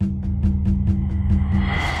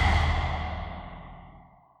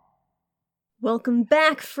Welcome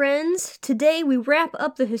back, friends! Today we wrap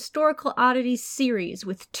up the Historical Oddities series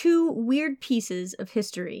with two weird pieces of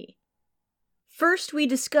history. First, we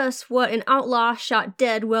discuss what an outlaw shot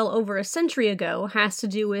dead well over a century ago has to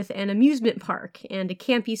do with an amusement park and a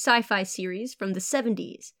campy sci-fi series from the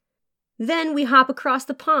 70s. Then we hop across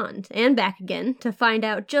the pond and back again to find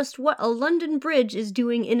out just what a London bridge is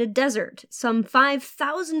doing in a desert some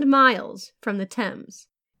 5,000 miles from the Thames.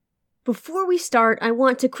 Before we start, I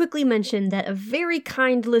want to quickly mention that a very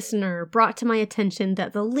kind listener brought to my attention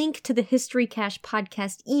that the link to the History Cache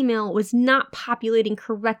podcast email was not populating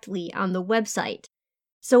correctly on the website.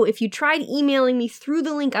 So if you tried emailing me through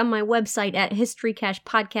the link on my website at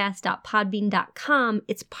historycachepodcast.podbean.com,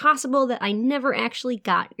 it's possible that I never actually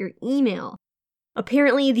got your email.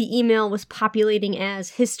 Apparently, the email was populating as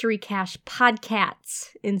History Cache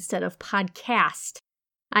Podcasts instead of podcast.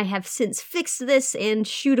 I have since fixed this and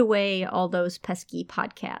shooed away all those pesky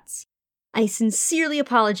podcasts. I sincerely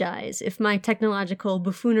apologize if my technological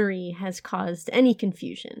buffoonery has caused any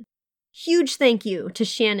confusion. Huge thank you to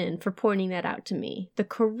Shannon for pointing that out to me. The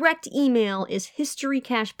correct email is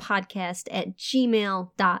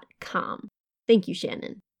historycachepodcast@gmail.com. Thank you,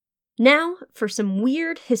 Shannon. Now for some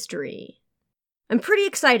weird history. I'm pretty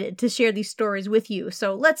excited to share these stories with you,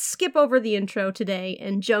 so let's skip over the intro today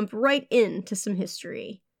and jump right into some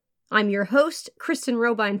history. I'm your host, Kristen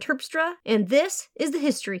Robine Terpstra, and this is the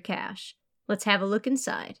History Cache. Let's have a look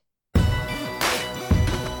inside.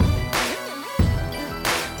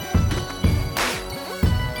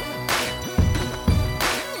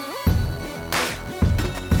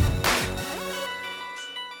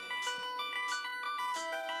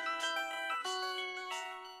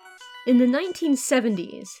 In the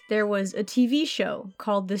 1970s, there was a TV show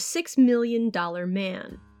called The $6 Million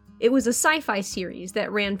Man. It was a sci-fi series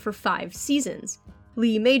that ran for 5 seasons.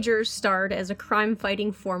 Lee Majors starred as a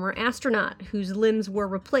crime-fighting former astronaut whose limbs were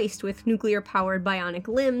replaced with nuclear-powered bionic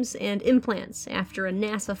limbs and implants after a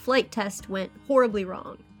NASA flight test went horribly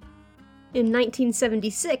wrong. In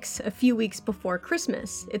 1976, a few weeks before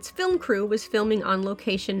Christmas, its film crew was filming on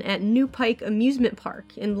location at New Pike Amusement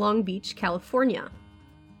Park in Long Beach, California.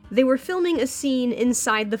 They were filming a scene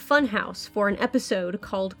inside the funhouse for an episode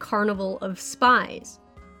called Carnival of Spies.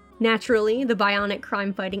 Naturally, the bionic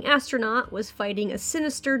crime-fighting astronaut was fighting a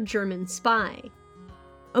sinister German spy.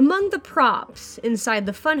 Among the props inside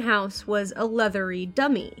the funhouse was a leathery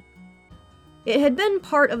dummy. It had been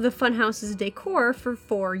part of the funhouse's decor for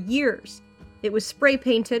 4 years. It was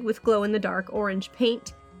spray-painted with glow-in-the-dark orange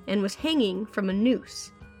paint and was hanging from a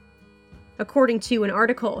noose. According to an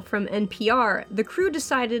article from NPR, the crew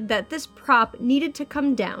decided that this prop needed to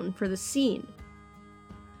come down for the scene.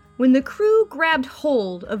 When the crew grabbed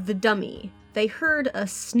hold of the dummy, they heard a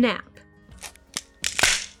snap.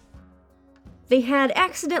 They had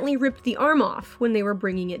accidentally ripped the arm off when they were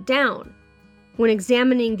bringing it down. When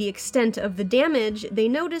examining the extent of the damage, they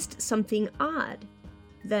noticed something odd,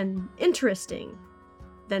 then interesting,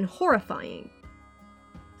 then horrifying.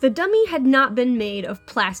 The dummy had not been made of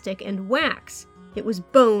plastic and wax. It was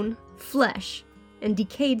bone, flesh, and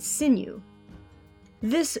decayed sinew.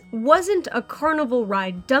 This wasn't a carnival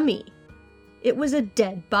ride dummy. It was a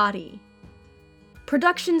dead body.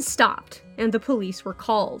 Production stopped, and the police were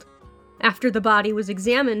called. After the body was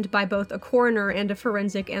examined by both a coroner and a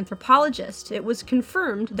forensic anthropologist, it was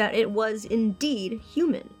confirmed that it was indeed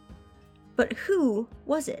human. But who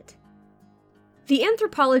was it? The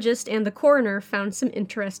anthropologist and the coroner found some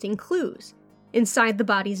interesting clues. Inside the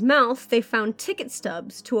body's mouth, they found ticket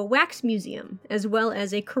stubs to a wax museum, as well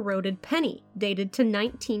as a corroded penny, dated to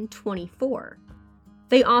 1924.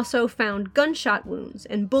 They also found gunshot wounds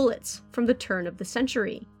and bullets from the turn of the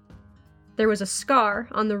century. There was a scar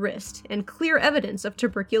on the wrist and clear evidence of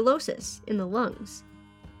tuberculosis in the lungs.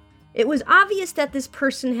 It was obvious that this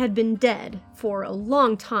person had been dead for a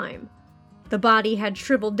long time. The body had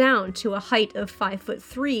shriveled down to a height of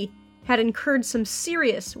 5'3", had incurred some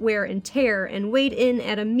serious wear and tear, and weighed in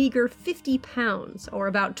at a meager 50 pounds, or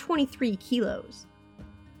about 23 kilos.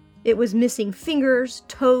 It was missing fingers,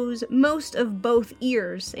 toes, most of both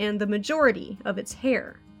ears, and the majority of its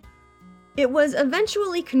hair. It was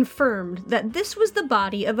eventually confirmed that this was the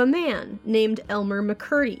body of a man named Elmer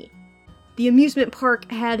McCurdy. The amusement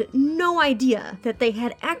park had no idea that they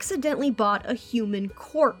had accidentally bought a human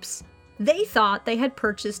corpse. They thought they had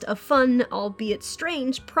purchased a fun, albeit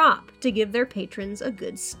strange, prop to give their patrons a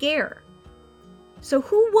good scare. So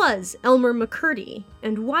who was Elmer McCurdy,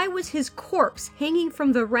 and why was his corpse hanging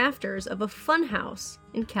from the rafters of a funhouse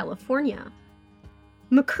in California?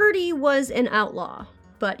 McCurdy was an outlaw,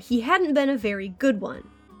 but he hadn't been a very good one.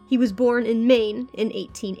 He was born in Maine in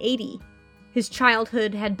 1880. His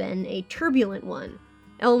childhood had been a turbulent one.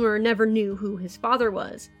 Elmer never knew who his father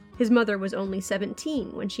was. His mother was only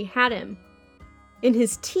 17 when she had him. In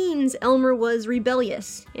his teens, Elmer was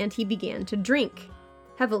rebellious, and he began to drink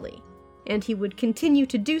heavily, and he would continue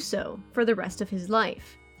to do so for the rest of his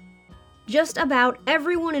life. Just about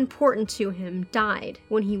everyone important to him died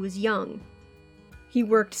when he was young. He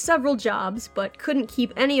worked several jobs, but couldn't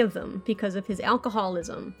keep any of them because of his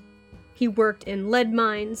alcoholism. He worked in lead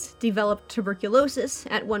mines, developed tuberculosis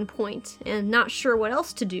at one point, and not sure what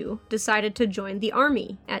else to do, decided to join the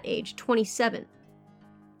army at age 27.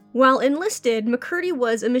 While enlisted, McCurdy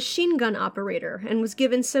was a machine gun operator and was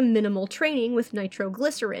given some minimal training with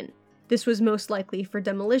nitroglycerin. This was most likely for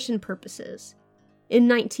demolition purposes. In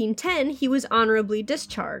 1910, he was honorably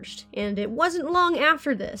discharged, and it wasn't long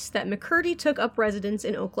after this that McCurdy took up residence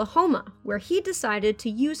in Oklahoma, where he decided to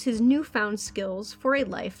use his newfound skills for a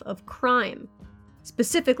life of crime.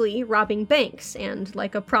 Specifically, robbing banks and,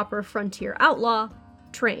 like a proper frontier outlaw,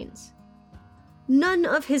 trains. None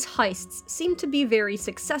of his heists seemed to be very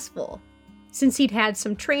successful. Since he'd had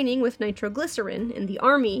some training with nitroglycerin in the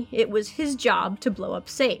army, it was his job to blow up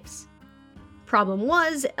safes. Problem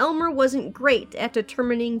was, Elmer wasn't great at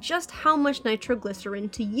determining just how much nitroglycerin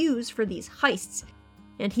to use for these heists,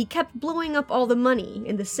 and he kept blowing up all the money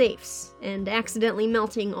in the safes, and accidentally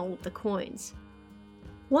melting all of the coins.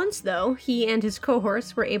 Once, though, he and his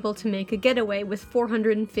cohorts were able to make a getaway with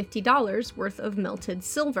 $450 worth of melted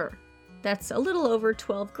silver. That's a little over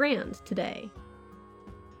 12 grand today.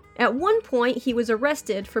 At one point, he was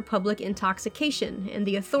arrested for public intoxication, and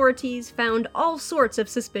the authorities found all sorts of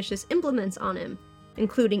suspicious implements on him,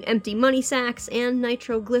 including empty money sacks and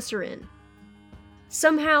nitroglycerin.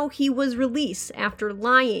 Somehow, he was released after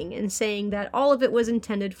lying and saying that all of it was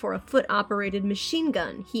intended for a foot-operated machine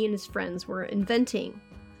gun he and his friends were inventing.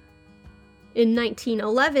 In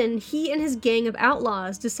 1911, he and his gang of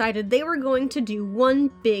outlaws decided they were going to do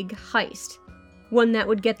one big heist. One that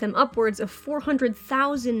would get them upwards of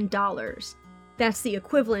 $400,000. That's the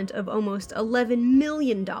equivalent of almost $11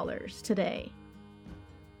 million today.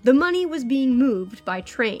 The money was being moved by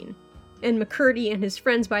train, and McCurdy and his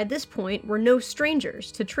friends by this point were no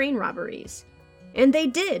strangers to train robberies. And they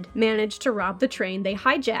did manage to rob the train they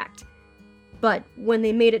hijacked. But when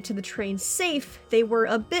they made it to the train's safe, they were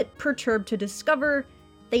a bit perturbed to discover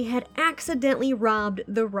they had accidentally robbed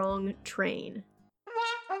the wrong train.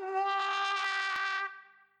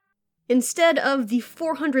 Instead of the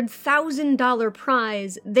 $400,000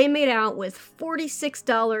 prize, they made out with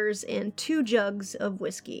 $46 and 2 jugs of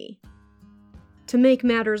whiskey. To make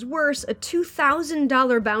matters worse, a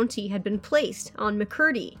 $2,000 bounty had been placed on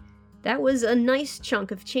McCurdy. That was a nice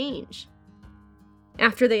chunk of change.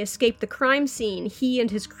 After they escaped the crime scene, he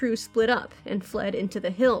and his crew split up and fled into the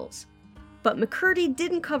hills. But McCurdy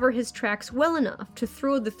didn't cover his tracks well enough to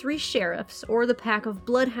throw the 3 sheriffs or the pack of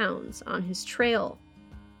bloodhounds on his trail.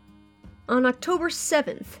 On October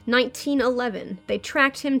 7th, 1911, they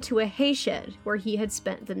tracked him to a hayshed where he had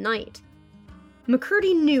spent the night.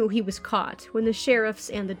 McCurdy knew he was caught when the sheriffs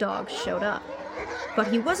and the dogs showed up, but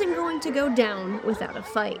he wasn't going to go down without a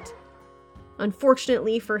fight.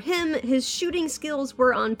 Unfortunately for him, his shooting skills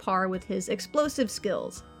were on par with his explosive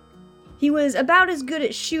skills. He was about as good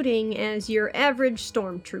at shooting as your average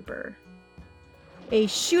stormtrooper. A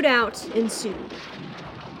shootout ensued.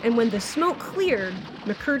 And when the smoke cleared,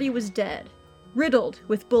 McCurdy was dead, riddled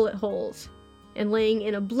with bullet holes, and laying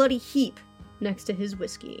in a bloody heap next to his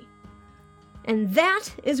whiskey. And that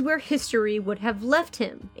is where history would have left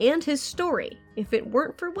him and his story if it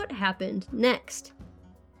weren't for what happened next.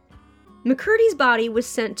 McCurdy's body was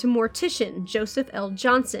sent to mortician Joseph L.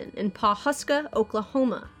 Johnson in Pawhuska,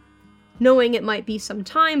 Oklahoma. Knowing it might be some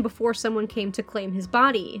time before someone came to claim his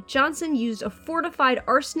body, Johnson used a fortified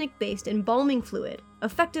arsenic-based embalming fluid,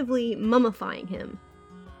 effectively mummifying him.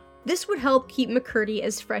 This would help keep McCurdy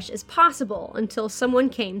as fresh as possible until someone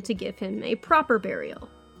came to give him a proper burial.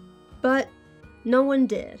 But no one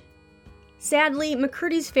did. Sadly,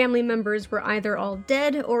 McCurdy's family members were either all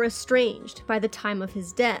dead or estranged by the time of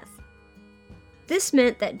his death. This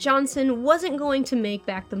meant that Johnson wasn't going to make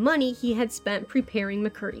back the money he had spent preparing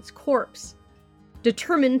McCurdy's corpse.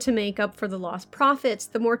 Determined to make up for the lost profits,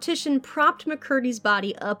 the mortician propped McCurdy's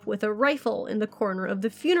body up with a rifle in the corner of the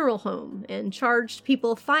funeral home and charged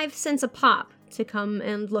people 5 cents a pop to come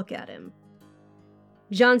and look at him.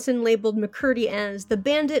 Johnson labeled McCurdy as the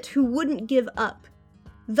bandit who wouldn't give up.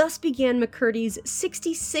 Thus began McCurdy's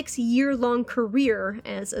 66-year-long career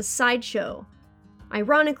as a sideshow.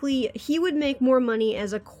 Ironically, he would make more money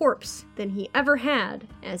as a corpse than he ever had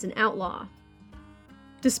as an outlaw.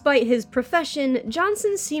 Despite his profession,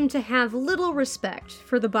 Johnson seemed to have little respect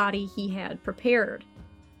for the body he had prepared.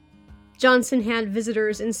 Johnson had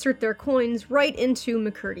visitors insert their coins right into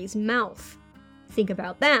McCurdy's mouth. Think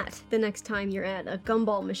about that the next time you're at a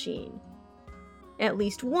gumball machine. At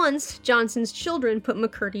least once, Johnson's children put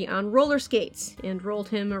McCurdy on roller skates and rolled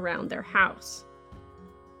him around their house.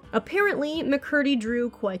 Apparently, McCurdy drew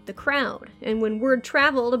quite the crowd, and when word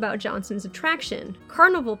traveled about Johnson's attraction,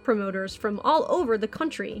 carnival promoters from all over the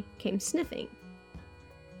country came sniffing.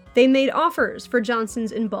 They made offers for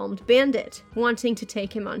Johnson's embalmed bandit, wanting to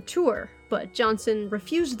take him on tour, but Johnson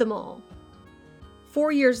refused them all.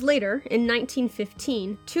 4 years later, in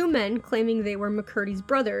 1915, 2 men claiming they were McCurdy's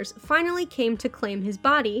brothers finally came to claim his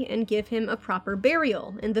body and give him a proper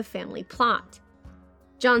burial in the family plot.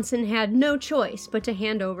 Johnson had no choice but to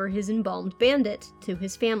hand over his embalmed bandit to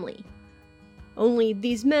his family. Only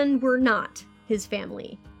these men were not his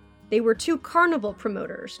family. They were 2 carnival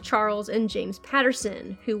promoters, Charles and James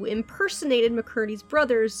Patterson, who impersonated McCurdy's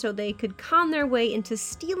brothers so they could con their way into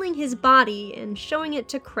stealing his body and showing it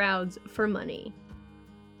to crowds for money.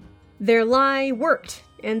 Their lie worked,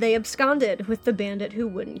 and they absconded with the bandit who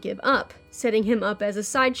wouldn't give up, setting him up as a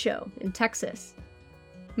sideshow in Texas.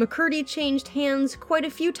 McCurdy changed hands quite a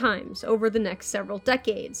few times over the next several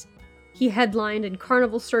decades. He headlined in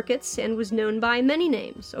carnival circuits and was known by many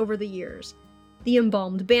names over the years. The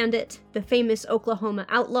Embalmed Bandit, the famous Oklahoma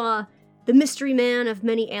outlaw, the mystery man of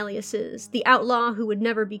many aliases, the outlaw who would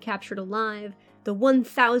never be captured alive, the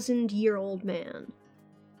 1,000-year-old man.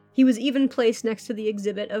 He was even placed next to the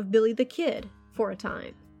exhibit of Billy the Kid for a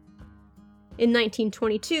time. In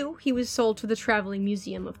 1922, he was sold to the Traveling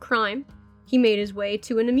Museum of Crime. He made his way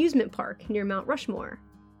to an amusement park near Mount Rushmore.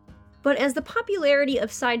 But as the popularity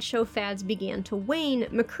of sideshow fads began to wane,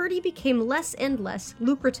 McCurdy became less and less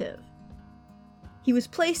lucrative. He was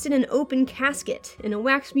placed in an open casket in a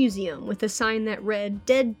wax museum with a sign that read,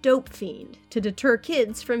 "Dead Dope Fiend," to deter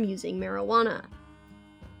kids from using marijuana.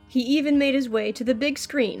 He even made his way to the big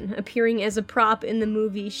screen, appearing as a prop in the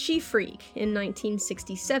movie She-Freak in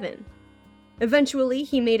 1967. Eventually,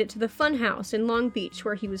 he made it to the funhouse in Long Beach,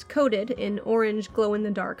 where he was coated in orange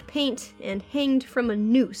glow-in-the-dark paint and hanged from a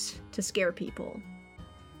noose to scare people.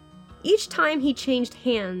 Each time he changed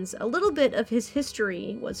hands, a little bit of his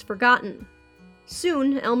history was forgotten.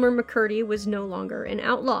 Soon, Elmer McCurdy was no longer an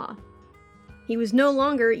outlaw. He was no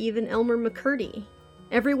longer even Elmer McCurdy.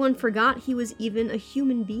 Everyone forgot he was even a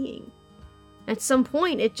human being. At some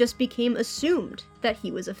point, it just became assumed that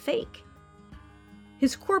he was a fake.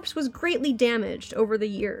 His corpse was greatly damaged over the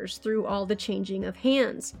years through all the changing of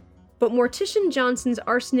hands, but Mortician Johnson's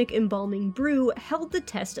arsenic embalming brew held the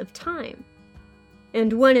test of time.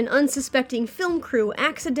 And when an unsuspecting film crew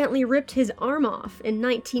accidentally ripped his arm off in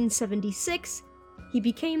 1976, he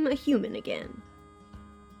became a human again.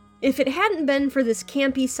 If it hadn't been for this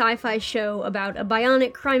campy sci-fi show about a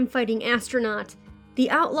bionic crime-fighting astronaut, the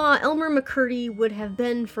outlaw Elmer McCurdy would have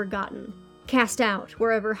been forgotten, cast out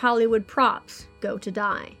wherever Hollywood props go to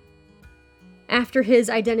die. After his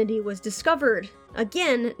identity was discovered,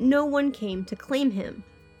 again, no one came to claim him.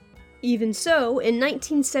 Even so, in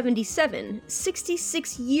 1977,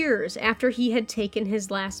 66 years after he had taken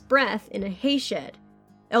his last breath in a hayshed,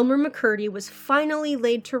 Elmer McCurdy was finally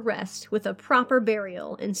laid to rest with a proper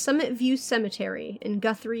burial in Summit View Cemetery in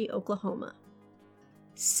Guthrie, Oklahoma.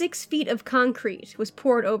 6 feet of concrete was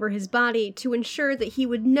poured over his body to ensure that he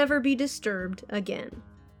would never be disturbed again.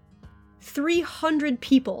 300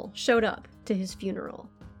 people showed up to his funeral.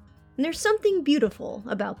 And there's something beautiful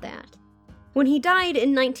about that. When he died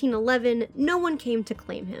in 1911, no one came to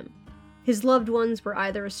claim him. His loved ones were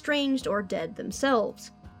either estranged or dead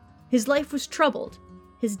themselves. His life was troubled,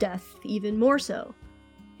 his death even more so.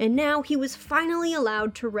 And now he was finally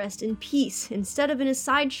allowed to rest in peace instead of in a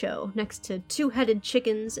sideshow next to 2-headed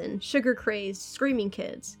chickens and sugar-crazed screaming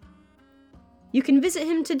kids. You can visit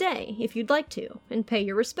him today if you'd like to, and pay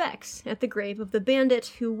your respects at the grave of the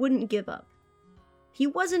bandit who wouldn't give up. He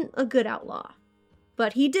wasn't a good outlaw,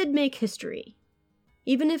 but he did make history,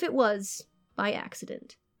 even if it was by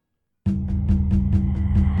accident.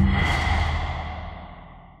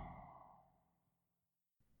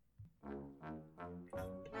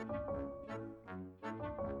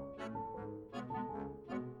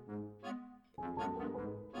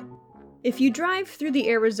 If you drive through the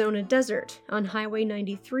Arizona desert on Highway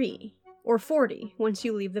 93, or 40 once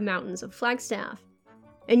you leave the mountains of Flagstaff,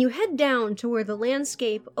 and you head down to where the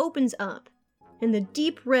landscape opens up, and the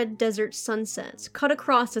deep red desert sunsets cut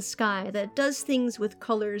across a sky that does things with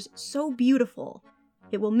colors so beautiful,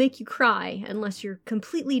 it will make you cry unless you're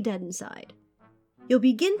completely dead inside, you'll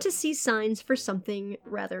begin to see signs for something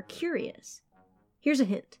rather curious. Here's a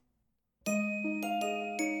hint.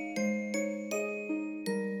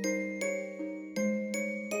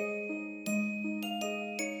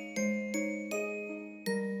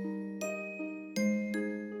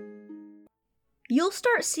 You'll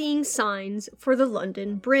start seeing signs for the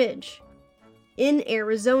London Bridge in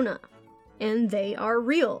Arizona, and they are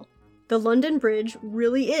real. The London Bridge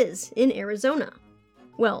really is in Arizona.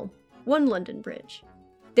 Well, one London Bridge.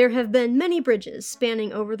 There have been many bridges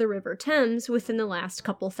spanning over the River Thames within the last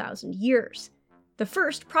couple thousand years, the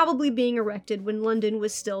first probably being erected when London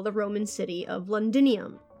was still the Roman city of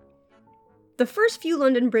Londinium. The first few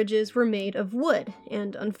London bridges were made of wood,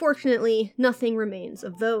 and unfortunately, nothing remains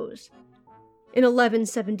of those. In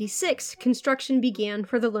 1176, construction began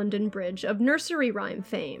for the London Bridge of nursery rhyme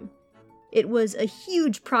fame. It was a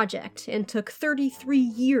huge project and took 33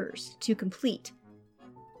 years to complete.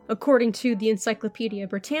 According to the Encyclopedia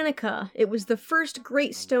Britannica, it was the first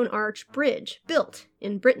Great Stone Arch bridge built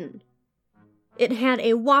in Britain. It had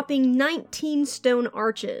a whopping 19 stone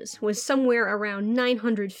arches, was somewhere around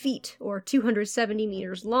 900 feet or 270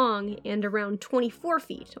 meters long, and around 24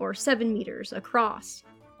 feet or 7 meters across.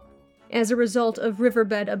 As a result of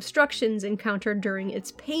riverbed obstructions encountered during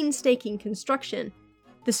its painstaking construction,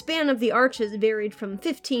 the span of the arches varied from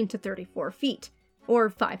 15 to 34 feet, or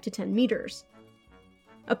 5 to 10 meters.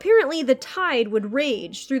 Apparently, the tide would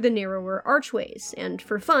rage through the narrower archways, and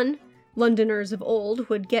for fun, Londoners of old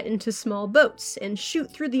would get into small boats and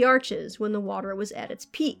shoot through the arches when the water was at its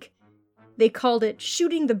peak. They called it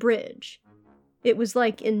shooting the bridge. It was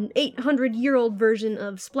like an 800-year-old version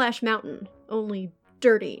of Splash Mountain, only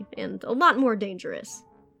dirty and a lot more dangerous.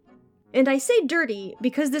 And I say dirty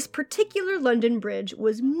because this particular London Bridge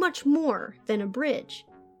was much more than a bridge.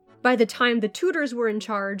 By the time the Tudors were in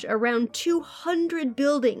charge, around 200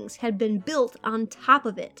 buildings had been built on top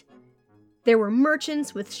of it. There were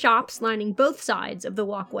merchants with shops lining both sides of the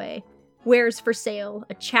walkway, wares for sale,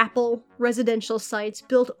 a chapel, residential sites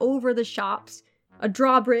built over the shops, a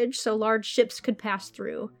drawbridge so large ships could pass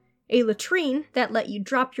through, a latrine that let you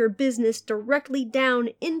drop your business directly down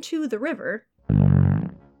into the river.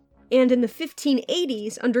 And in the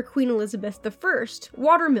 1580s, under Queen Elizabeth I,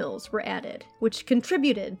 water mills were added, which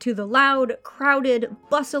contributed to the loud, crowded,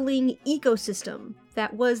 bustling ecosystem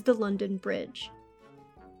that was the London Bridge.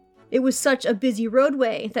 It was such a busy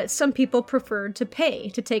roadway that some people preferred to pay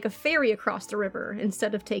to take a ferry across the river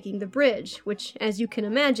instead of taking the bridge, which, as you can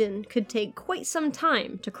imagine, could take quite some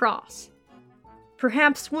time to cross.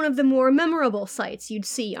 Perhaps one of the more memorable sights you'd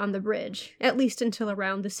see on the bridge, at least until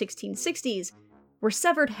around the 1660s, were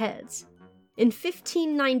severed heads. In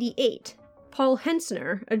 1598, Paul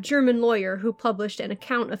Hentzner, a German lawyer who published an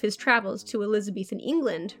account of his travels to Elizabethan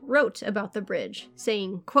England, wrote about the bridge,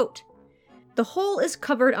 saying, quote, "The whole is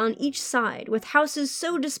covered on each side with houses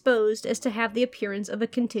so disposed as to have the appearance of a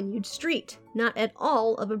continued street, not at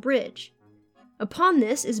all of a bridge. Upon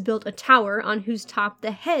this is built a tower on whose top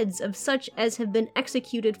the heads of such as have been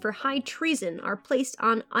executed for high treason are placed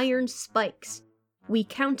on iron spikes. We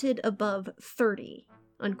counted above 30,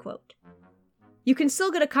 unquote. You can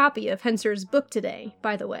still get a copy of Hentzner's book today,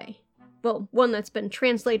 by the way. Well, one that's been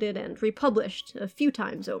translated and republished a few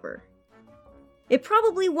times over. It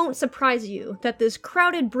probably won't surprise you that this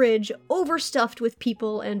crowded bridge, overstuffed with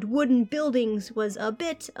people and wooden buildings, was a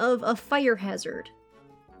bit of a fire hazard.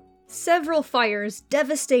 Several fires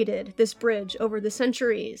devastated this bridge over the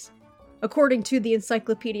centuries. According to the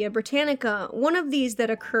Encyclopedia Britannica, one of these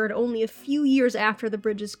that occurred only a few years after the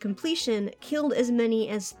bridge's completion killed as many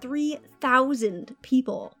as 3,000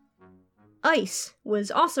 people. Ice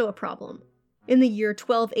was also a problem. In the year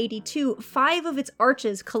 1282, 5 of its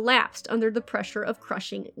arches collapsed under the pressure of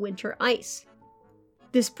crushing winter ice.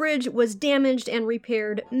 This bridge was damaged and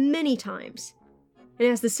repaired many times. And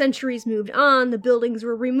as the centuries moved on, the buildings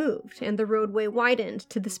were removed and the roadway widened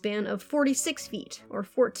to the span of 46 feet, or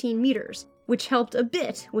 14 meters, which helped a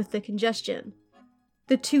bit with the congestion.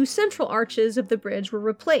 The 2 central arches of the bridge were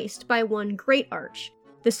replaced by one great arch.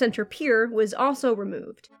 The center pier was also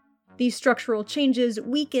removed. These structural changes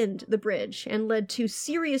weakened the bridge and led to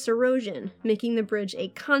serious erosion, making the bridge a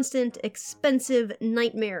constant, expensive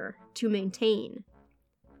nightmare to maintain.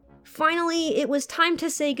 Finally, it was time to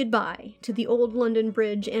say goodbye to the old London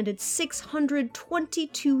Bridge and its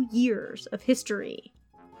 622 years of history.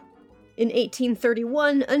 In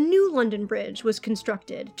 1831, a new London Bridge was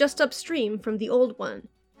constructed just upstream from the old one.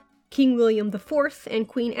 King William IV and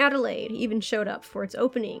Queen Adelaide even showed up for its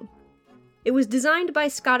opening. It was designed by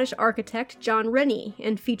Scottish architect John Rennie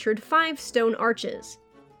and featured 5 stone arches.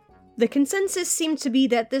 The consensus seemed to be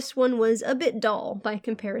that this one was a bit dull by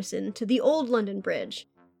comparison to the old London Bridge,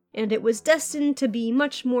 and it was destined to be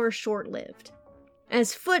much more short-lived.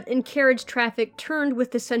 As foot and carriage traffic turned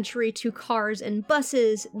with the century to cars and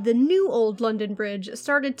buses, the new Old London Bridge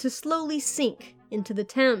started to slowly sink into the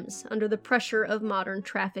Thames under the pressure of modern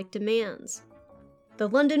traffic demands. The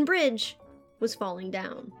London Bridge was falling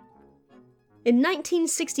down. In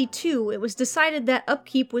 1962, it was decided that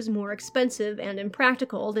upkeep was more expensive and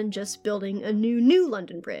impractical than just building a new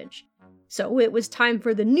London Bridge. So it was time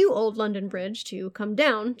for the new Old London Bridge to come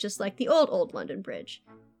down, just like the old London Bridge.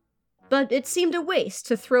 But it seemed a waste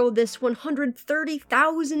to throw this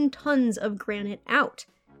 130,000 tons of granite out.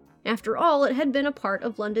 After all, it had been a part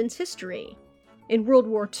of London's history. In World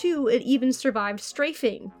War II, it even survived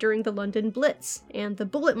strafing during the London Blitz, and the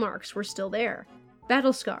bullet marks were still there.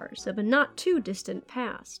 Battle scars of a not-too-distant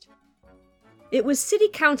past. It was City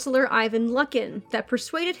Councillor Ivan Luckin that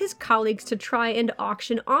persuaded his colleagues to try and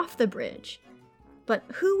auction off the bridge. But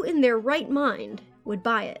who in their right mind would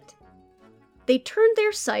buy it? They turned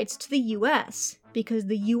their sights to the US, because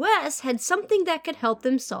the US had something that could help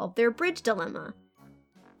them solve their bridge dilemma.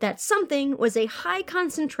 That something was a high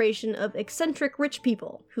concentration of eccentric rich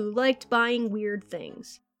people who liked buying weird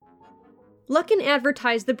things. Luckin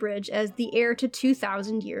advertised the bridge as the heir to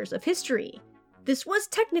 2,000 years of history. This was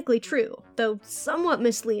technically true, though somewhat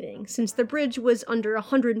misleading, since the bridge was under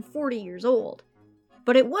 140 years old.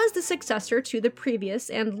 But it was the successor to the previous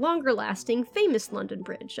and longer-lasting famous London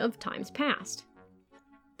Bridge of times past.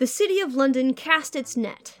 The City of London cast its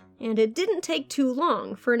net, and it didn't take too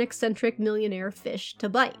long for an eccentric millionaire fish to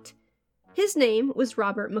bite. His name was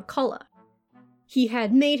Robert McCullough. He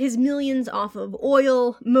had made his millions off of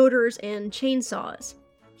oil, motors, and chainsaws.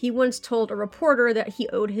 He once told a reporter that he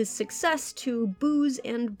owed his success to booze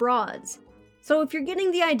and broads. So if you're getting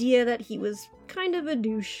the idea that he was kind of a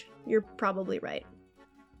douche, you're probably right.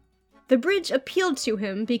 The bridge appealed to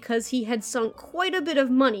him because he had sunk quite a bit of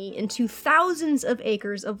money into thousands of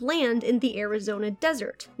acres of land in the Arizona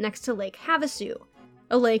desert next to Lake Havasu,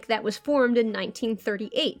 a lake that was formed in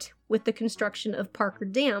 1938 with the construction of Parker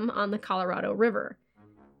Dam on the Colorado River.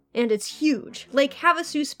 And it's huge. Lake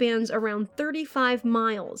Havasu spans around 35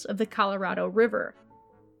 miles of the Colorado River.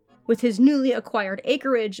 With his newly acquired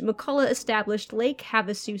acreage, McCullough established Lake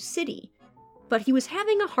Havasu City, but he was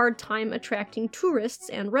having a hard time attracting tourists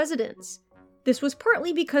and residents. This was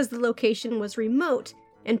partly because the location was remote,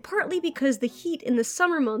 and partly because the heat in the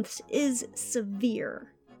summer months is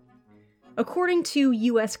severe. According to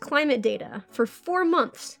US climate data, for 4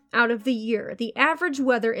 months out of the year, the average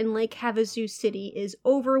weather in Lake Havasu City is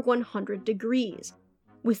over 100 degrees,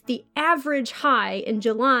 with the average high in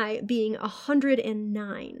July being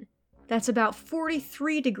 109. That's about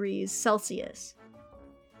 43 degrees Celsius.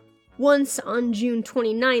 Once, on June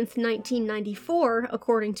 29, 1994,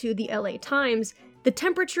 according to the LA Times, the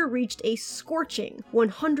temperature reached a scorching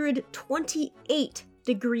 128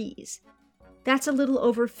 degrees. That's a little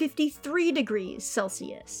over 53 degrees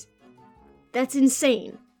Celsius. That's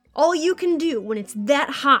insane. All you can do when it's that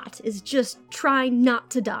hot is just try not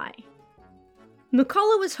to die.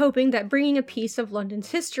 McCullough was hoping that bringing a piece of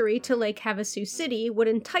London's history to Lake Havasu City would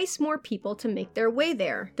entice more people to make their way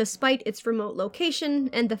there, despite its remote location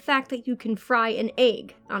and the fact that you can fry an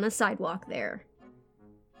egg on a sidewalk there.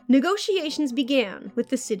 Negotiations began with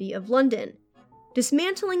the City of London.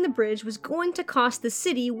 Dismantling the bridge was going to cost the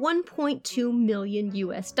city $1.2 million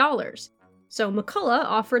US, so McCullough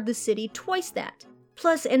offered the city twice that,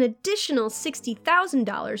 plus an additional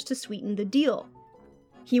 $60,000 to sweeten the deal.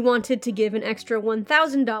 He wanted to give an extra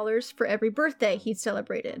 $1,000 for every birthday he'd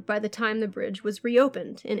celebrated by the time the bridge was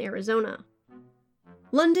reopened in Arizona.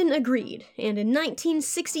 London agreed, and in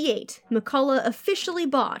 1968, McCullough officially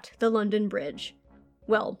bought the London Bridge.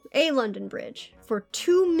 Well, a London Bridge, for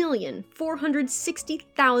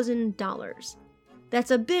 $2,460,000.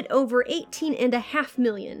 That's a bit over $18.5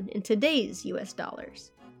 million in today's US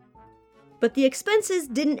dollars. But the expenses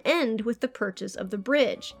didn't end with the purchase of the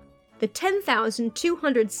bridge. The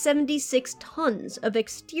 10,276 tons of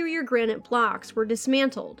exterior granite blocks were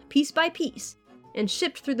dismantled, piece by piece, and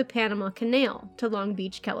shipped through the Panama Canal to Long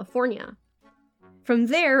Beach, California. From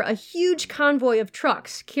there, a huge convoy of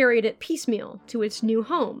trucks carried it piecemeal to its new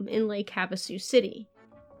home in Lake Havasu City.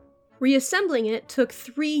 Reassembling it took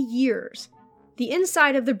 3 years. The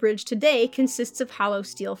inside of the bridge today consists of hollow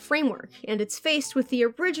steel framework, and it's faced with the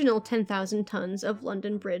original 10,000 tons of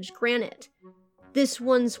London Bridge granite. This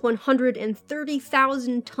once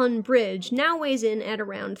 130,000-ton bridge now weighs in at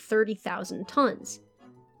around 30,000 tons.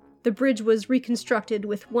 The bridge was reconstructed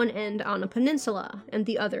with one end on a peninsula and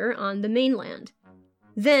the other on the mainland.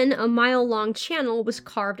 Then a mile-long channel was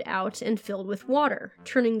carved out and filled with water,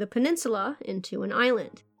 turning the peninsula into an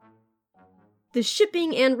island. The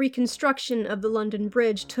shipping and reconstruction of the London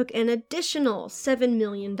Bridge took an additional $7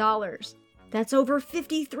 million. That's over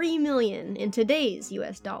 $53 million in today's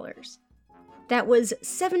US dollars. That was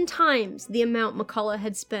 7 times the amount McCullough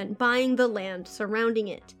had spent buying the land surrounding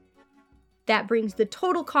it. That brings the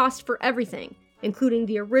total cost for everything, including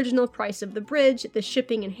the original price of the bridge, the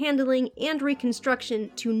shipping and handling, and reconstruction,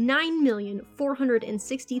 to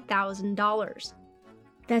 $9,460,000.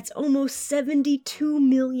 That's almost $72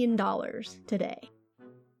 million today.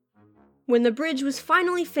 When the bridge was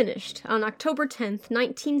finally finished on October 10th,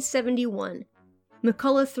 1971,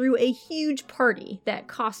 McCullough threw a huge party that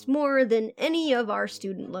cost more than any of our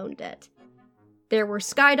student loan debt. There were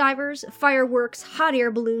skydivers, fireworks, hot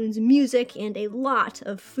air balloons, music, and a lot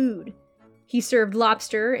of food. He served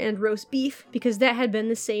lobster and roast beef because that had been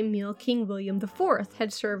the same meal King William IV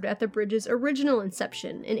had served at the bridge's original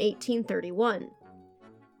inception in 1831.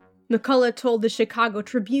 McCullough told the Chicago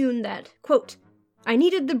Tribune that, quote, "I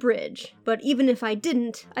needed the bridge, but even if I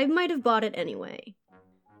didn't, I might have bought it anyway."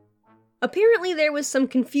 Apparently there was some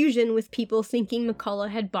confusion with people thinking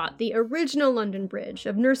McCullough had bought the original London Bridge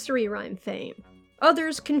of nursery rhyme fame.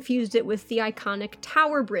 Others confused it with the iconic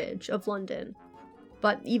Tower Bridge of London.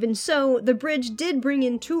 But even so, the bridge did bring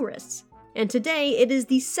in tourists, and today it is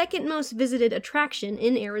the second most visited attraction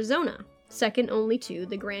in Arizona, second only to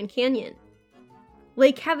the Grand Canyon.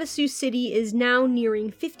 Lake Havasu City is now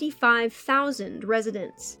nearing 55,000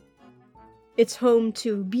 residents. It's home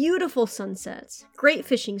to beautiful sunsets, great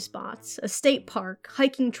fishing spots, a state park,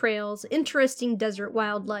 hiking trails, interesting desert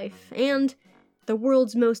wildlife, and the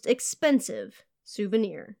world's most expensive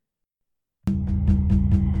souvenir.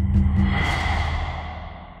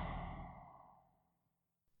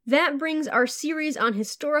 That brings our series on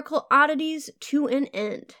historical oddities to an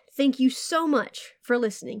end. Thank you so much for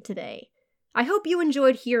listening today. I hope you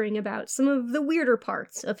enjoyed hearing about some of the weirder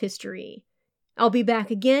parts of history. I'll be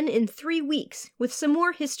back again in 3 weeks with some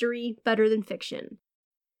more history better than fiction.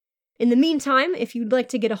 In the meantime, if you'd like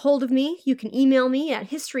to get a hold of me, you can email me at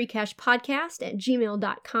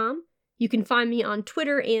historycashpodcast@gmail.com. You can find me on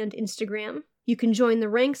Twitter and Instagram. You can join the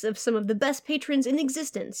ranks of some of the best patrons in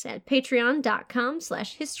existence at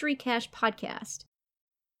patreon.com/historycashpodcast.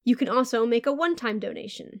 You can also make a one-time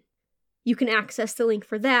donation. You can access the link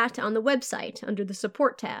for that on the website under the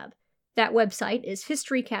support tab. That website is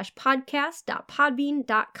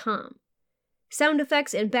historycashpodcast.podbean.com. Sound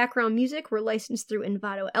effects and background music were licensed through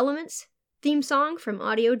Envato Elements. Theme song from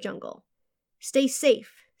Audio Jungle. Stay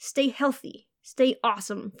safe, stay healthy, stay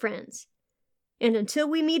awesome, friends. And until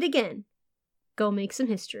we meet again, go make some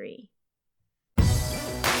history.